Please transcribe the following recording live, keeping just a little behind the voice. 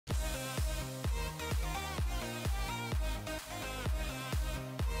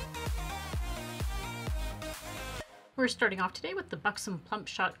We're starting off today with the Buxom Plump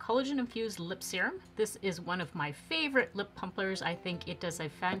Shot Collagen Infused Lip Serum. This is one of my favorite lip pumpers. I think it does a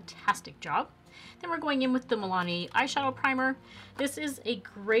fantastic job. Then we're going in with the Milani Eyeshadow Primer. This is a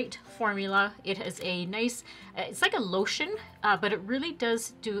great formula. It has a nice, it's like a lotion, but it really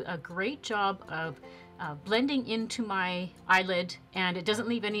does do a great job of blending into my eyelid, and it doesn't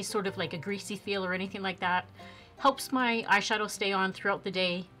leave any sort of like a greasy feel or anything like that. Helps my eyeshadow stay on throughout the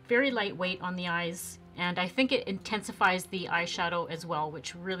day. Very lightweight on the eyes. And I think it intensifies the eyeshadow as well,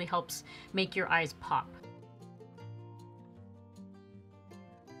 which really helps make your eyes pop.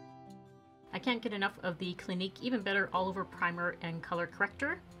 I can't get enough of the Clinique Even Better All Over Primer and Color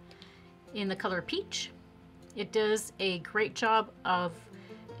Corrector in the color Peach. It does a great job of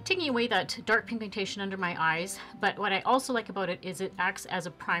taking away that dark pigmentation under my eyes, but what I also like about it is it acts as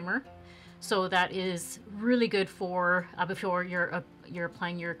a primer. So that is really good for before you're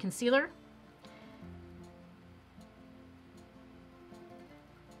applying your concealer.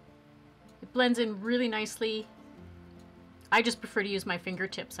 Blends in really nicely. I just prefer to use my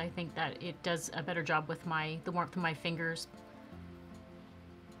fingertips. I think that it does a better job with the warmth of my fingers.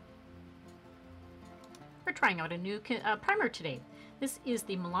 We're trying out a new primer today. This is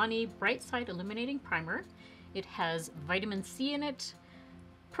the Milani Bright Side Illuminating Primer. It has vitamin C in it,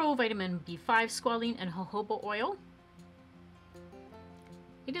 Pro Vitamin B5 Squalene, and jojoba oil.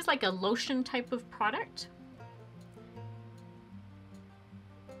 It is like a lotion type of product.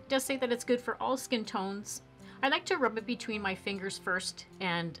 Does say that it's good for all skin tones. I like to rub it between my fingers first,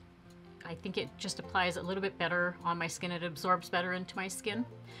 and I think it just applies a little bit better on my skin. It absorbs better into my skin.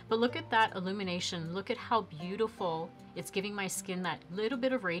 But look at that illumination. Look at how beautiful it's giving my skin, that little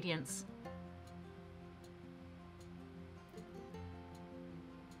bit of radiance.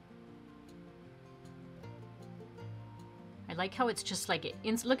 I like how it's just like,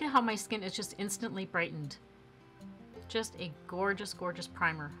 look at how my skin is just instantly brightened. Just a gorgeous, gorgeous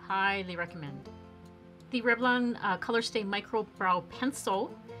primer. Highly recommend. The Revlon Colorstay Micro Brow Pencil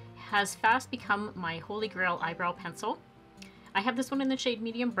has fast become my holy grail eyebrow pencil. I have this one in the shade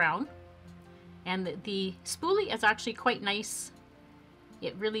medium brown, and the spoolie is actually quite nice.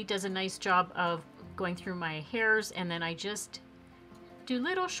 It really does a nice job of going through my hairs, and then I just do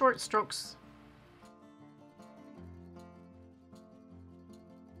little short strokes.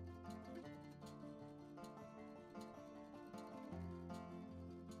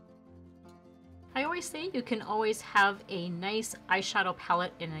 I always say you can always have a nice eyeshadow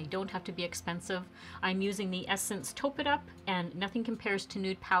palette, and they don't have to be expensive. I'm using the Essence Taupe It Up, and nothing compares to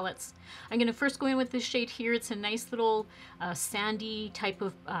nude palettes. I'm going to first go in with this shade here. It's a nice little sandy type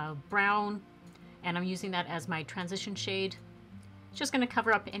of brown, and I'm using that as my transition shade. Just going to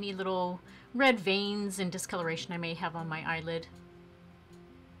cover up any little red veins and discoloration I may have on my eyelid.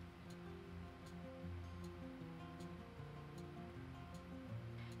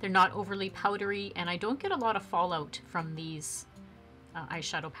 They're not overly powdery, and I don't get a lot of fallout from these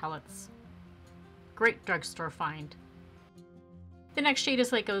eyeshadow palettes. Great drugstore find. The next shade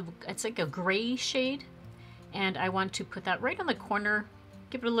is it's like a gray shade, and I want to put that right on the corner,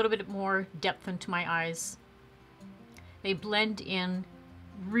 give it a little bit more depth into my eyes. They blend in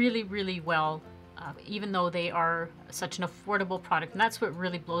really, really well, even though they are such an affordable product, and that's what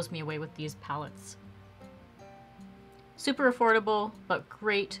really blows me away with these palettes. Super affordable, but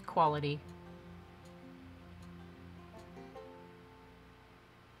great quality.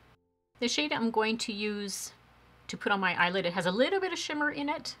 The shade I'm going to use to put on my eyelid, it has a little bit of shimmer in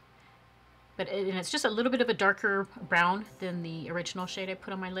it, and it's just a little bit of a darker brown than the original shade I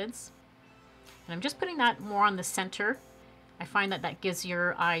put on my lids. And I'm just putting that more on the center. I find that that gives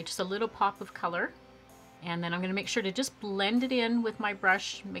your eye just a little pop of color. And then I'm going to make sure to just blend it in with my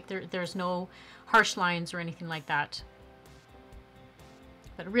brush, make there's no harsh lines or anything like that.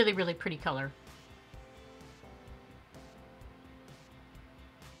 But a really, really pretty color.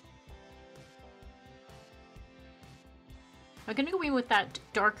 I'm going to go in with that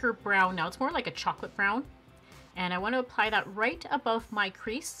darker brown now. It's more like a chocolate brown. And I want to apply that right above my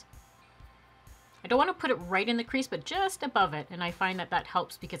crease. I don't want to put it right in the crease, but just above it. And I find that that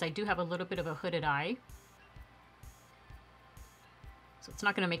helps because I do have a little bit of a hooded eye. So it's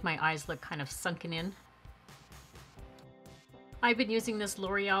not going to make my eyes look kind of sunken in. I've been using this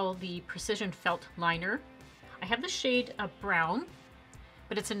L'Oreal, the Precision Felt Liner. I have the shade of brown,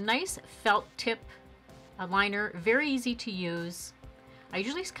 but it's a nice felt tip liner, very easy to use. I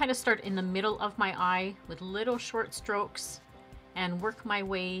usually kind of start in the middle of my eye with little short strokes and work my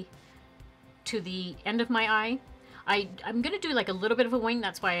way to the end of my eye. I'm going to do like a little bit of a wing,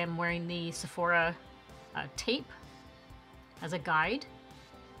 that's why I'm wearing the Sephora tape as a guide.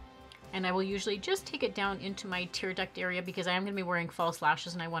 And I will usually just take it down into my tear duct area because I am going to be wearing false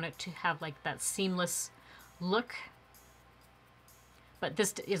lashes and I want it to have like that seamless look. But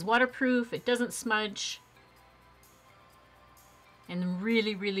this is waterproof, it doesn't smudge, and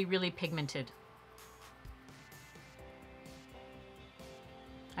really, really, really pigmented.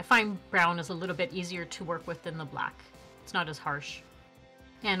 I find brown is a little bit easier to work with than the black. It's not as harsh.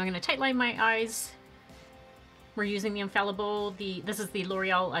 And I'm going to tightline my eyes. We're using the Infallible. This is the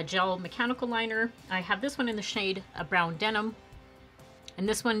L'Oreal Gel Mechanical Liner. I have this one in the shade Brown Denim. And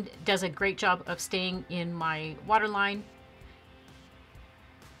this one does a great job of staying in my waterline.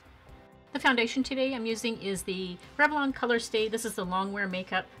 The foundation today I'm using is the Revlon Colorstay. This is the Long Wear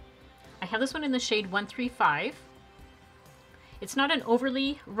Makeup. I have this one in the shade 135. It's not an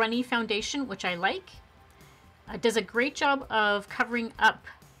overly runny foundation, which I like. It does a great job of covering up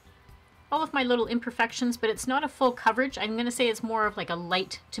all of my little imperfections, but it's not a full coverage. I'm going to say it's more of like a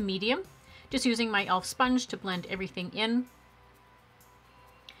light to medium. Just using my e.l.f. sponge to blend everything in.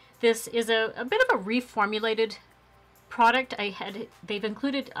 This is a bit of a reformulated product. They've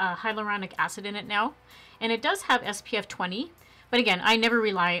included hyaluronic acid in it now, and it does have SPF 20. But again, I never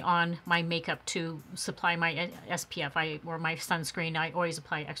rely on my makeup to supply my SPF or my sunscreen. I always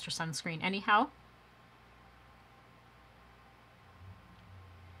apply extra sunscreen anyhow.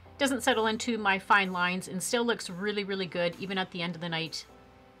 Doesn't settle into my fine lines and still looks really, really good even at the end of the night.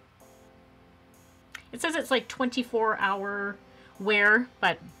 It says it's like 24-hour wear,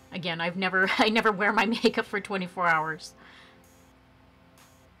 but again, I never wear my makeup for 24 hours.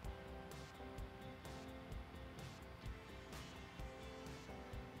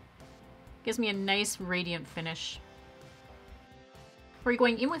 Gives me a nice radiant finish. We're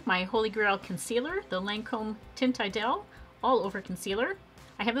going in with my Holy Grail concealer, the Lancome Tint Idéal All Over Concealer.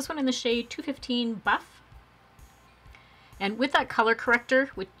 I have this one in the shade 215 Buff. And with that color corrector,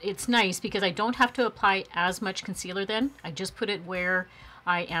 it's nice because I don't have to apply as much concealer then. I just put it where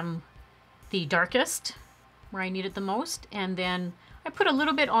I am the darkest, where I need it the most. And then I put a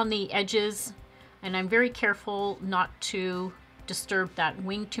little bit on the edges, and I'm very careful not to disturb that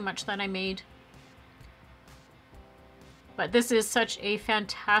wing too much that I made. But this is such a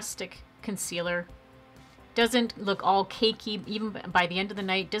fantastic concealer. Doesn't look all cakey even by the end of the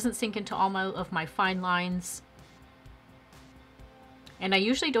night. Doesn't sink into all of my fine lines. And I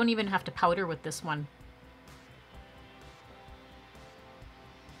usually don't even have to powder with this one.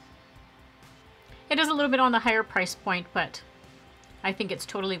 It is a little bit on the higher price point, but I think it's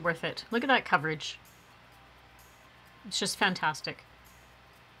totally worth it. Look at that coverage. It's just fantastic.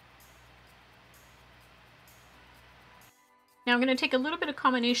 Now I'm going to take a little bit of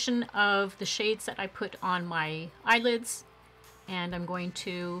combination of the shades that I put on my eyelids, and I'm going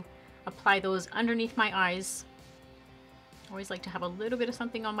to apply those underneath my eyes. I always like to have a little bit of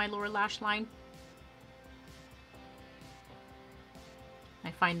something on my lower lash line. I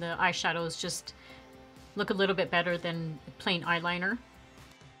find the eyeshadows just look a little bit better than plain eyeliner.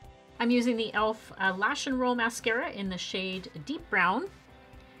 I'm using the e.l.f. Lash and Roll Mascara in the shade Deep Brown. It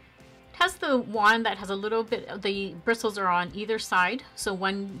has the wand that has a little bit, the bristles are on either side, so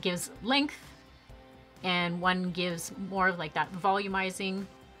one gives length and one gives more of like that volumizing,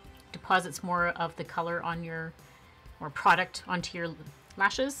 deposits more of the color on your, or product onto your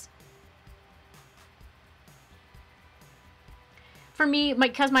lashes. For me,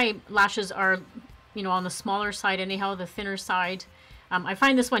 because my lashes are, you know, on the smaller side anyhow, the thinner side, I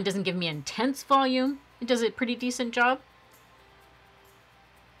find this one doesn't give me intense volume. It does a pretty decent job.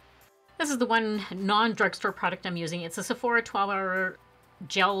 This is the one non-drugstore product I'm using. It's a Sephora 12-hour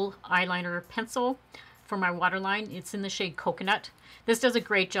gel eyeliner pencil for my waterline. It's in the shade Coconut. This does a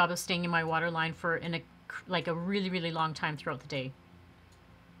great job of staying in my waterline for like a really, really long time throughout the day.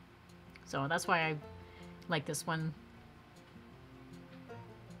 So that's why I like this one.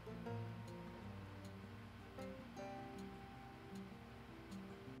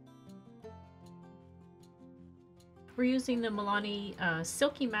 We're using the Milani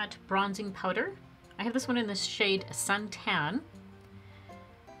Silky Matte Bronzing Powder. I have this one in the shade Suntan.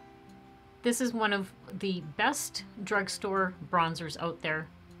 This is one of the best drugstore bronzers out there.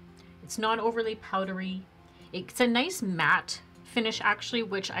 It's not overly powdery. It's a nice matte finish actually,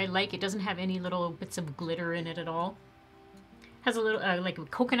 which I like. It doesn't have any little bits of glitter in it at all. Has a little like a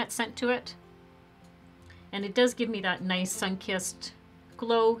coconut scent to it. And it does give me that nice sun-kissed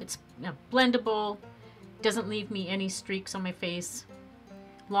glow. It's blendable. Doesn't leave me any streaks on my face.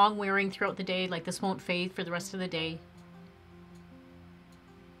 Long wearing throughout the day, like this won't fade for the rest of the day.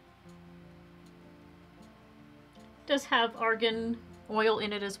 Does have argan oil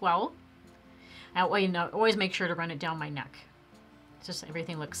in it as well. I always make sure to run it down my neck. Just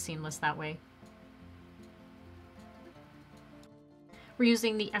everything looks seamless that way. We're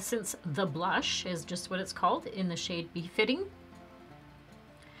using the Essence The Blush, is just what it's called, in the shade Befitting.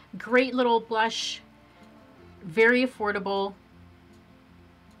 Great little blush, very affordable,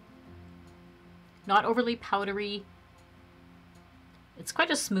 not overly powdery. It's quite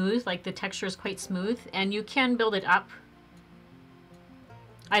a smooth, like the texture is quite smooth, and you can build it up.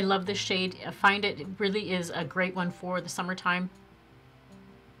 I love this shade. I find it really is a great one for the summertime.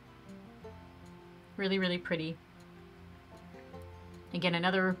 Really, really pretty. Again,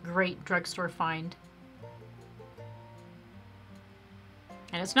 another great drugstore find.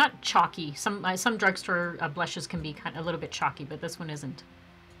 And it's not chalky. Some drugstore blushes can be kind of a little bit chalky, but this one isn't.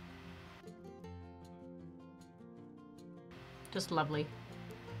 Just lovely.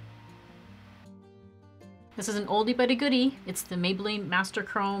 This is an oldie but a goodie. It's the Maybelline Master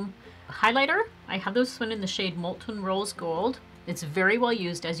Chrome highlighter. I have this one in the shade Molten Rose Gold. It's very well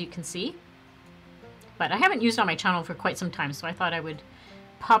used, as you can see. But I haven't used it on my channel for quite some time, so I thought I would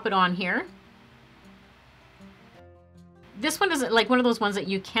pop it on here. This one is like one of those ones that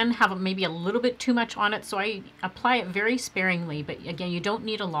you can have maybe a little bit too much on it, so I apply it very sparingly. But again, you don't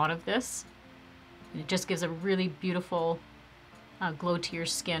need a lot of this. It just gives a really beautiful glow to your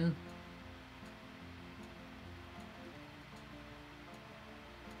skin.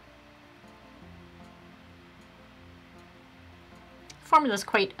 Formula is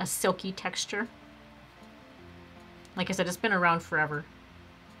quite a silky texture. Like I said, it's been around forever.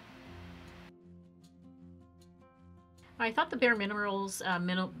 I thought the bareMinerals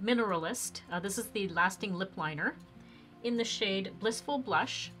Mineralist, this is the lasting lip liner in the shade Blissful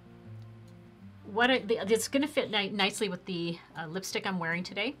Blush. It's going to fit nicely with the lipstick I'm wearing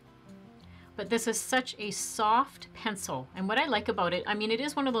today. But this is such a soft pencil. And what I like about it, I mean, it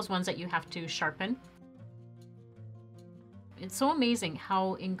is one of those ones that you have to sharpen. It's so amazing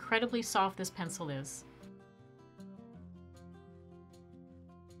how incredibly soft this pencil is.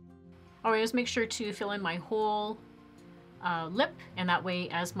 Always make sure to fill in my whole lip, and that way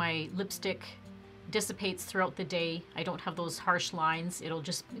as my lipstick dissipates throughout the day, I don't have those harsh lines. It'll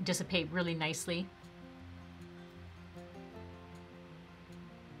just dissipate really nicely.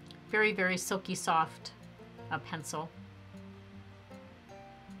 Very, very silky soft pencil.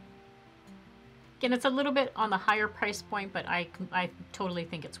 Again, it's a little bit on the higher price point, but I totally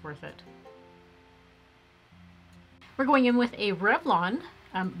think it's worth it. We're going in with a Revlon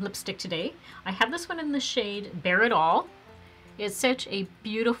lipstick today. I have this one in the shade Bare It All. It's such a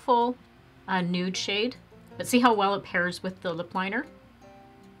beautiful nude shade, but see how well it pairs with the lip liner.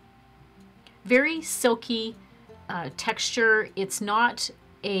 Very silky texture. It's not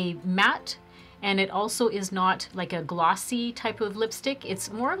a matte, and it also is not like a glossy type of lipstick.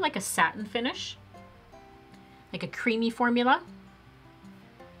 It's more like a satin finish, like a creamy formula.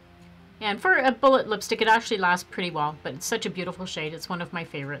 And for a bullet lipstick, it actually lasts pretty well, but it's such a beautiful shade. It's one of my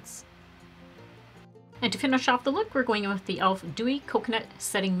favorites. And to finish off the look, we're going in with the e.l.f. Dewy Coconut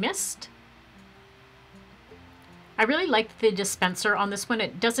Setting Mist. I really like the dispenser on this one.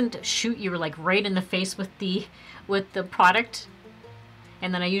 It doesn't shoot you like right in the face with the product.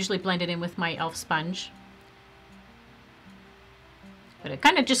 And then I usually blend it in with my e.l.f. sponge. But it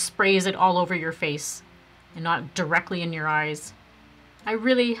kind of just sprays it all over your face and not directly in your eyes. I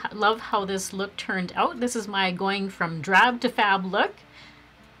really love how this look turned out. This is my going from drab to fab look.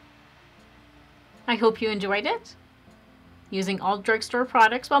 I hope you enjoyed it. Using all drugstore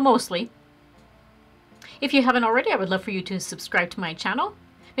products, well, mostly. If you haven't already, I would love for you to subscribe to my channel.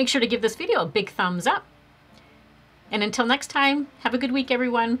 Make sure to give this video a big thumbs up. And until next time, have a good week,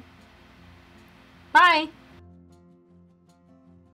 everyone. Bye!